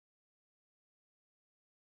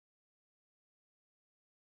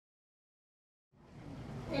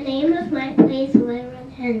The name of my play is Little Red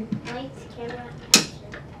Hen. Lights, camera, action.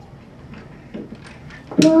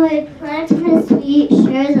 Boy, planting a sweet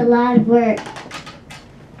sure is a lot of work.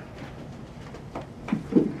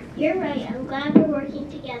 You're right. I'm glad we're working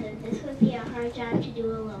together. This would be a hard job to do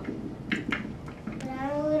alone. But I'm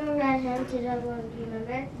a little red hen to Dublin,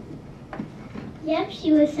 remember? Yep,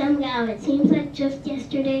 she was some gal. It seems like just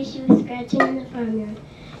yesterday she was scratching in the farmyard.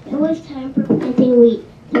 It was time for planting wheat.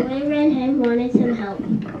 The little red hen wanted some help.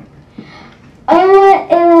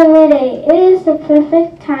 Oh, what a day! It is the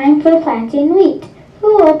perfect time for planting wheat.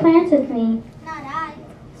 Who will plant with me? Not I,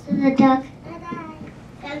 said the duck. Not I,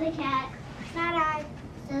 said the cat. Not I,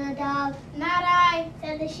 said the dog. Not I,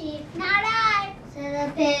 said the sheep. Not I, said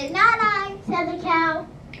the pig. Not I, said the cow.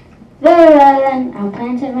 Very well then, I'll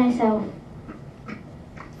plant it myself.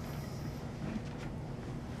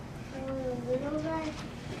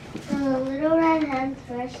 So the little red hen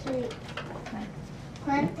threshed the wheat.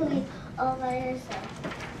 Plant the wheat all by herself.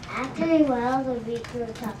 After a while, the wheat grew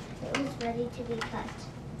tough. It was ready to be cut.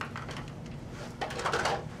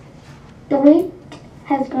 The wheat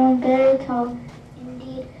has grown very tall.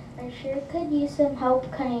 Indeed, I sure could use some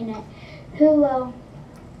help cutting it. Who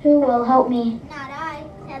will help me? Not I,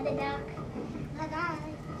 said the duck. Not I,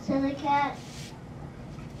 said the cat.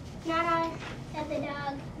 Not I, said the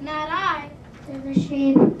dog. Not I, said the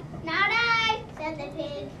sheep. Not I, said the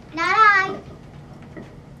pig. Not I,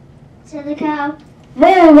 said the cow.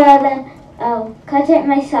 Very well then, I'll cut it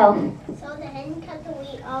myself. So the hen cut the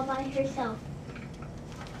wheat all by herself.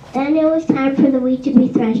 Then it was time for the wheat to be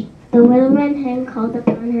threshed. The little red hen called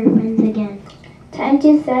upon her friends again. Time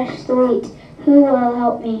to thresh the wheat. Who will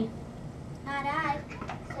help me? Not I,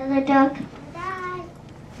 said the duck. Not I,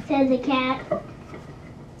 said the cat.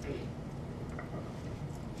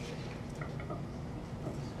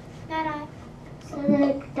 Not I, said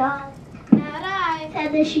the dog. Not I,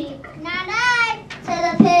 said the sheep. Not I,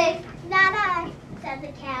 said the pig. Not I, said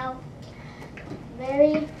the cow.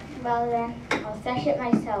 Very well then, I'll thresh it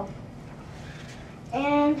myself.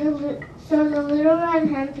 And so the little red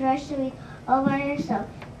hen threshed the wheat all by herself.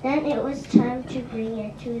 Then it was time to bring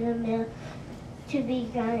it to the mill to be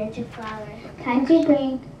ground into flour. Time to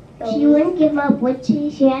bring She wouldn't give up, would she?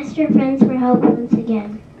 She asked her friends for help once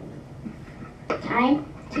again. Time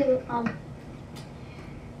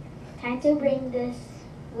to bring this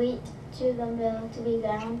wheat to the mill to be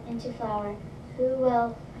ground into flour. Who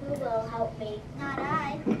will help me? Not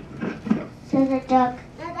I, said the duck.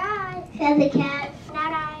 Not I, said the cat.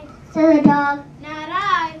 Not I, said the dog. Not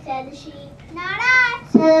I, said the sheep. Not I,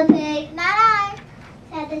 said the pig. Not I,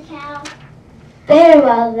 said the cow. Very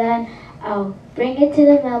well then, I'll bring it to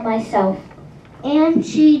the mill myself. And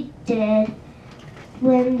she did.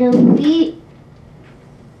 When the wheat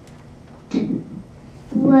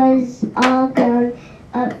was all ground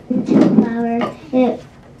up into flour, it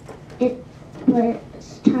was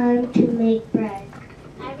time to make bread.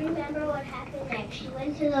 I remember what happened next. She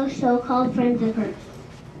went to those so-called friends of hers.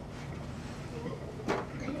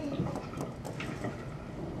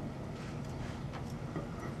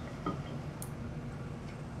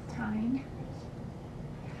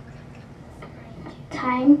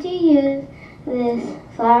 Time to use this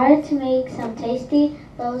flour to make some tasty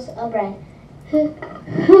loaves of bread. Who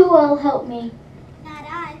will help me? Not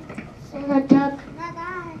I, said the duck. Not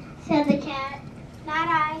I, said the cat. Not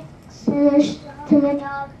I, said the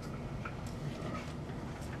dog.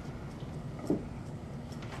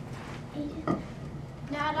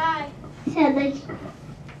 Not I, said the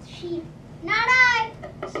sheep. Not I,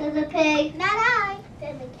 said the pig. Not I,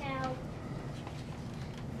 said the cow.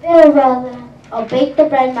 Very well then, I'll bake the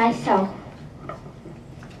bread myself.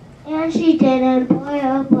 And she did, and boy,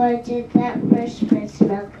 oh boy, did that fresh bread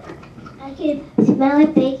smell good. I could smell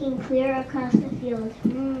it baking clear across the field.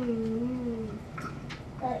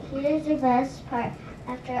 But here's the best part.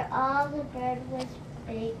 After all the bread was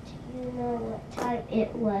baked, you know what time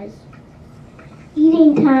it was.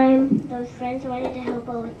 Eating time. Those friends wanted to help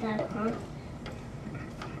her with that, huh?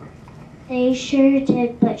 They sure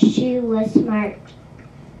did, but she was smart.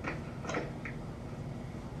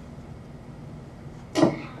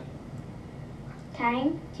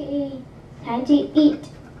 Time to eat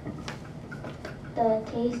the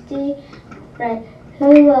tasty bread.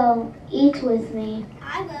 Who will eat with me?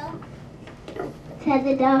 I will, said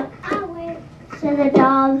the dog. I will, said the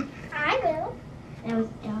dog. I will. That was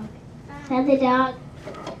the dog. Said the dog.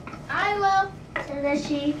 I will, said the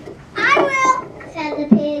sheep. I will, said the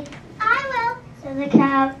pig. I will, said the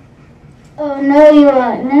cow. Oh no, you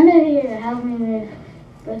won't. None of you help me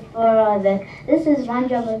before all this. This is one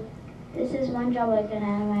job I can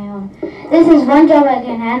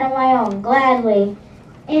handle my own. Gladly.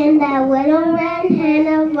 And that little red hen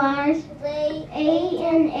of ours ate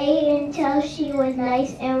and ate until she was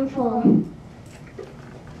nice and full.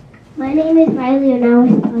 My name is Riley and I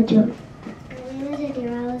was Small Jones. My name is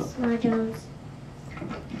Adira, I was Small Jones.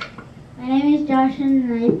 My name is Josh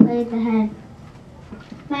and I played the hen.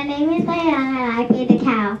 My name is Diana and I played the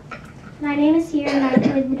cow. My name is Sierra and I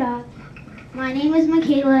played the dog. My name is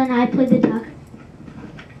Michaela and I played the duck.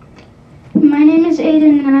 My name is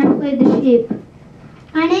Aiden and I played the sheep.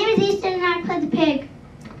 My name is Easton and I played the pig.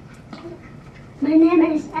 My name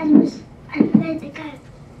is Edwards. I played the cat.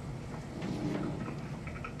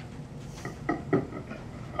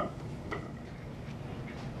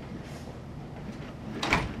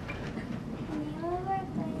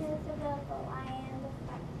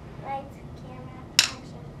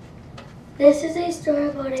 This is a story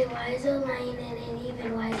about a wiser lion and an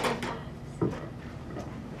even wiser fox.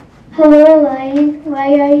 Hello, lion.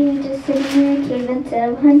 Why are you just sitting in a cave instead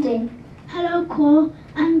of hunting? Hello, Cole.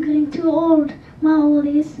 I'm getting too old. My old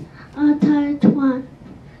is tired one.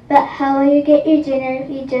 But how will you get your dinner if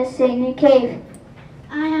you just sit in your cave?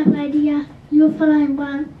 I have an idea. You'll find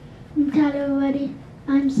one. I'm tired already.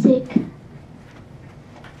 I'm sick.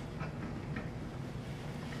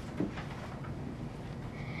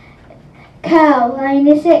 Cow, lion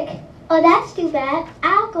is sick. Oh, that's too bad.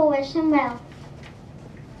 I'll go wish him well.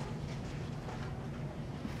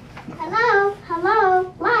 Hello,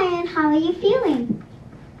 hello, lion, how are you feeling?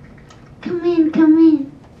 Come in, come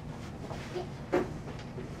in.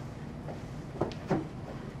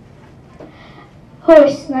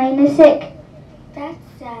 Horse, lion is sick. That's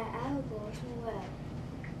sad. I'll go wish him well.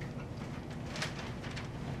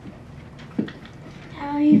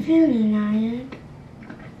 How are you feeling, lion?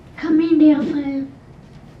 Come in, dear friend.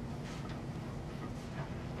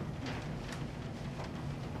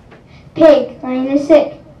 Pig, lion is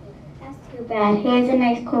sick. That's too bad. Here's a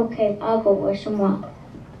nice cold cave. I'll go wish him well.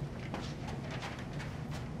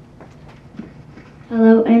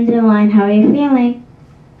 Hello, Indian lion. How are you feeling?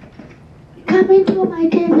 Come into my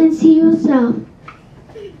cave and see yourself.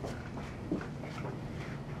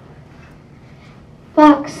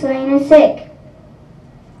 Fox, lion is sick.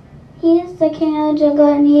 He is the king of the jungle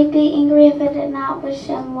and he'd be angry if I did not wish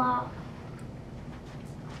him well.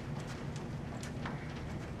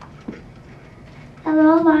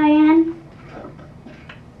 Hello, lion.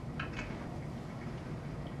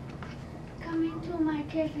 Come into my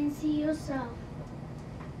cave and see yourself.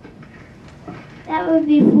 That would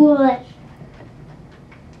be foolish.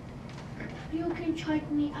 You can trick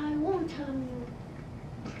me. I won't tell you.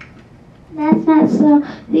 That's not so.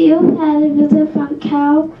 You've had a visit from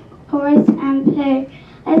cow, horse, and pig.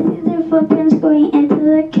 I see their footprints going into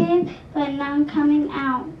the cave, but none coming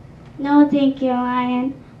out. No, thank you,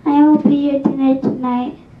 lion. I will be your dinner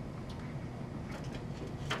tonight.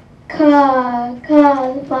 Caw,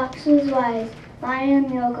 caw, the fox was wise. Lion and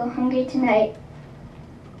me will go hungry tonight.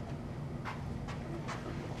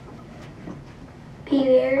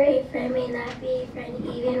 Beware, a friend may not be a friend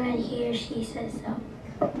even when he or she says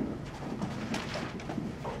so.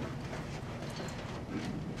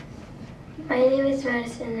 My name is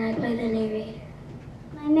Madison and I play the narrator.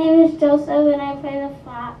 My name is Joseph and I play the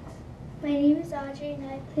fox. My name is Audrey and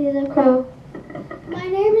I Play the crow. My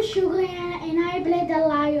name is Sugar and I play the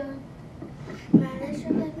lion. My name is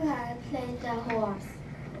Rebecca and I play the horse.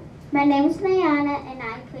 My name is Diana and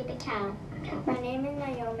I play the cow. My name is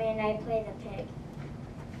Naomi and I play the pig.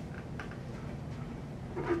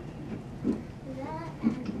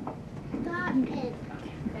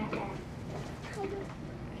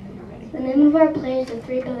 The name of our play is The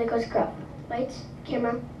Three Billy Goats Grow. Lights,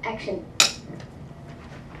 camera, action.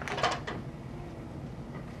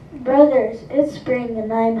 Brothers, it's spring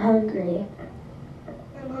and I'm hungry.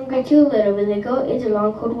 I'm hungry too, little Billy Goat. It's a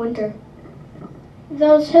long, cold winter.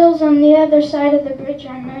 Those hills on the other side of the bridge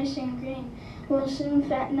are nice and green. We'll soon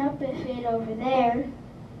fatten up if we eat over there.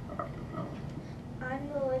 I'm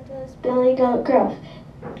the littlest Billy Goat Gruff.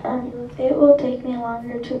 It will take me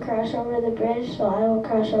longer to cross over the bridge, so I will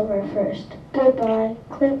cross over first. Goodbye.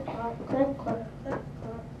 Clip, clop, clip, clop, clip,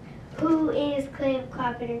 clop. Who is clip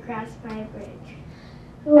clopping across my bridge?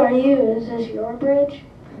 Who are you? Is this your bridge?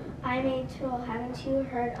 I'm a troll. Haven't you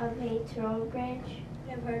heard of a troll bridge?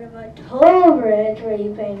 I've heard of a toll bridge where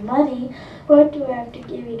you pay money. What do I have to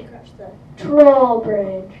give you to cross the troll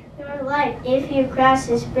bridge? Your life. If you cross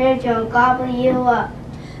this bridge, I'll gobble you up.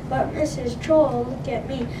 But Mrs. Troll, look at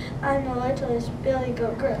me. I'm the littlest Billy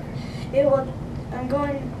Goat Gruff.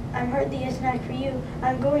 I'm hardly a snack for you.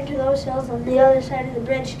 I'm going to those hills on the other side of the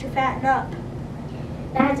bridge to fatten up.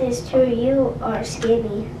 That is true. You are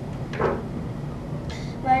skinny.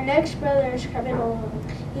 My next brother is coming along.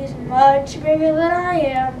 He's much bigger than I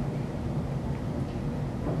am.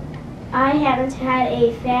 I haven't had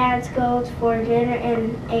a fat goat for dinner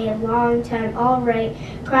in a long time. All right,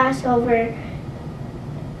 cross over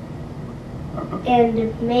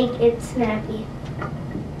and make it snappy.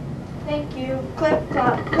 Thank you. Clip,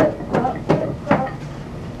 clop, clip, clop, clip, clop.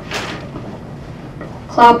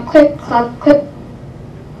 Clop, clip, clop, clip.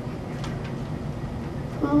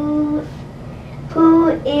 Who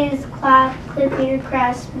is clop clipping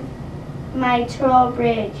across my troll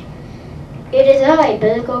bridge? It is I,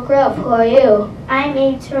 Billy Goat Gruff. Who are you? I'm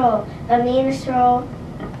a troll, the meanest troll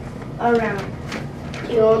around.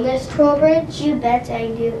 Do you own this troll bridge? You bet I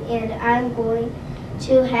do, and I'm going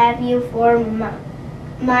to have you for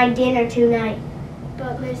my dinner tonight.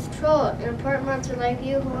 But Miss Troll, an important monster like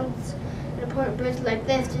you who owns an important bridge like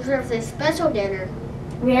this deserves a special dinner.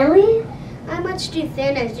 Really? I'm much too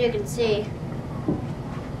thin, as you can see.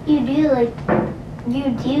 You do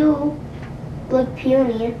look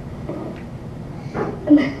puny.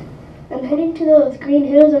 I'm heading to those green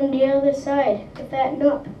hills on the other side to fatten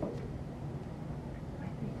up.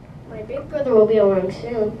 My big brother will be along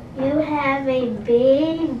soon. You have a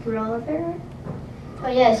big brother? Oh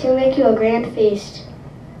yes, he'll make you a grand feast.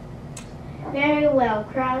 Very well,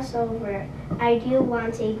 cross over. I do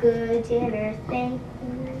want a good dinner. Thank you.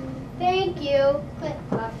 Thank you. Click,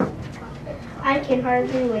 clop, clop, click. I can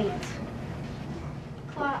hardly wait.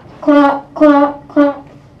 Clop. Clop, clop, clop.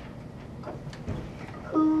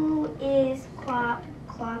 Who is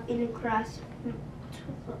clopping across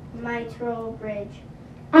my troll bridge?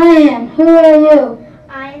 I am. Who are you?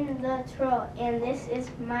 I'm the troll, and this is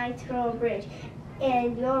my troll bridge,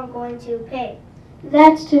 and you're going to pay.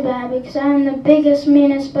 That's too bad because I'm the biggest,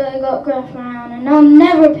 meanest Billy Goat Gruff around, and I'll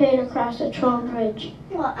never pay to cross a troll bridge.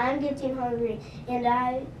 Well, I'm getting hungry, and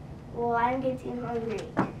I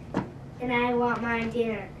want my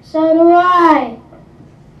dinner. So do I.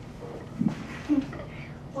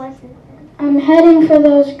 What's it? I'm heading for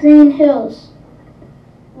those green hills.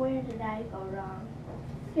 Where did I go wrong?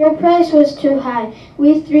 Your price was too high.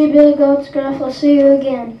 We three Billy Goats Gruff will see you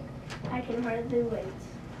again. I can hardly wait.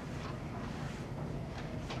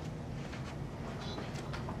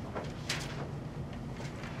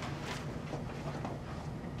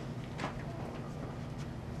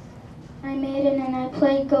 I'm Aiden and I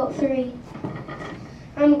played Goat 3.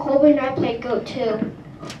 I'm Colby and I played Goat 2.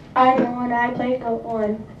 I'm Owen, I play Goat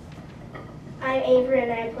 1. I'm Avery,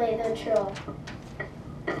 and I play the troll.